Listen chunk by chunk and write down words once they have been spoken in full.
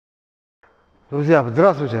Друзья,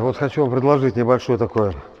 здравствуйте! Вот хочу вам предложить небольшое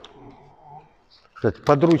такое, кстати,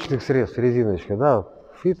 подручных средств, резиночка, да,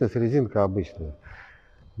 фитнес-резинка обычная,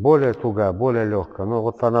 более тугая, более легкая, но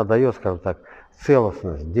вот она дает, скажем так,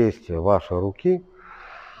 целостность действия вашей руки,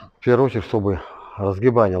 в первую очередь, чтобы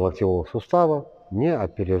разгибание локтевого сустава не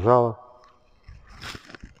опережало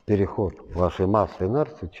переход вашей массы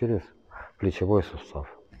инерции через плечевой сустав.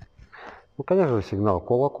 Ну, конечно же, сигнал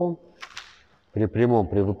кулаком. При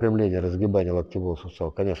выпрямлении разгибания локтевого сустава,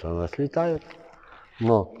 конечно, она слетает,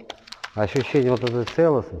 но ощущение вот этой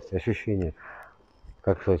целостности, ощущение,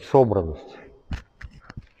 как сказать, собранности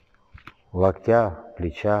локтя,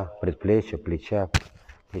 плеча, предплечья, плеча,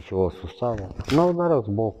 плечевого сустава, на ударах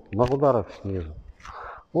сбоку, на ударах снизу.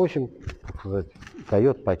 В общем, так сказать,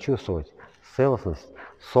 дает почувствовать целостность,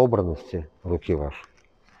 собранности руки вашей.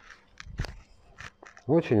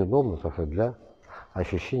 Очень удобно, так сказать, для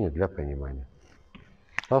ощущения, для понимания.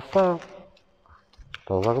 Поставил,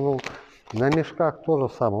 разогнул. На мешках тоже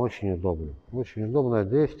самое, очень удобно. Очень удобное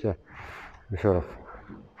действие. Еще раз,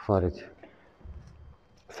 смотрите.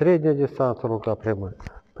 Средняя дистанция, рука прямая.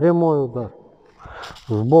 Прямой удар.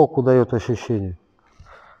 Сбоку дает ощущение.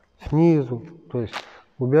 Снизу. То есть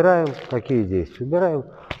убираем какие действия? Убираем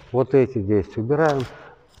вот эти действия. Убираем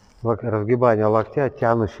разгибание локтя,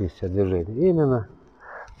 тянущиеся движения. Именно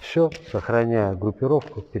все, сохраняя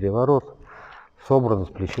группировку, переворот,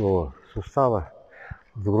 собранность плечевого сустава,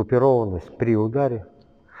 сгруппированность при ударе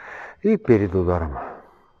и перед ударом.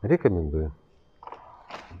 Рекомендую.